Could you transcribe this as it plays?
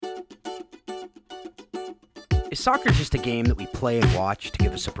Is soccer just a game that we play and watch to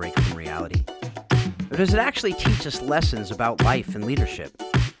give us a break from reality? Or does it actually teach us lessons about life and leadership?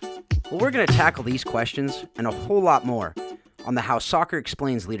 Well, we're going to tackle these questions and a whole lot more on the How Soccer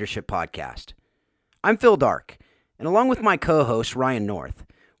Explains Leadership podcast. I'm Phil Dark, and along with my co-host Ryan North,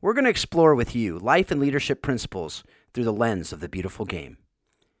 we're going to explore with you life and leadership principles through the lens of the beautiful game.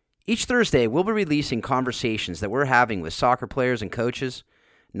 Each Thursday, we'll be releasing conversations that we're having with soccer players and coaches,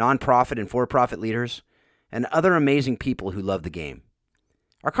 nonprofit and for-profit leaders, and other amazing people who love the game.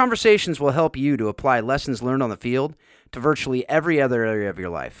 Our conversations will help you to apply lessons learned on the field to virtually every other area of your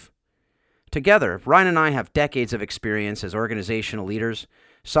life. Together, Ryan and I have decades of experience as organizational leaders,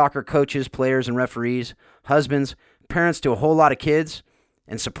 soccer coaches, players and referees, husbands, parents to a whole lot of kids,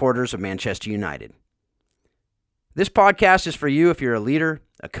 and supporters of Manchester United. This podcast is for you if you're a leader,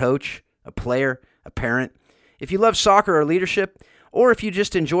 a coach, a player, a parent, if you love soccer or leadership, or if you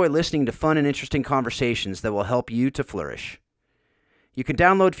just enjoy listening to fun and interesting conversations that will help you to flourish. You can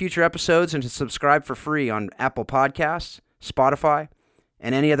download future episodes and subscribe for free on Apple Podcasts, Spotify,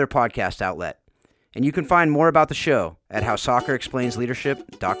 and any other podcast outlet. And you can find more about the show at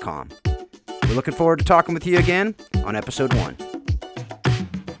HowSoccerExplainsLeadership.com. We're looking forward to talking with you again on episode 1.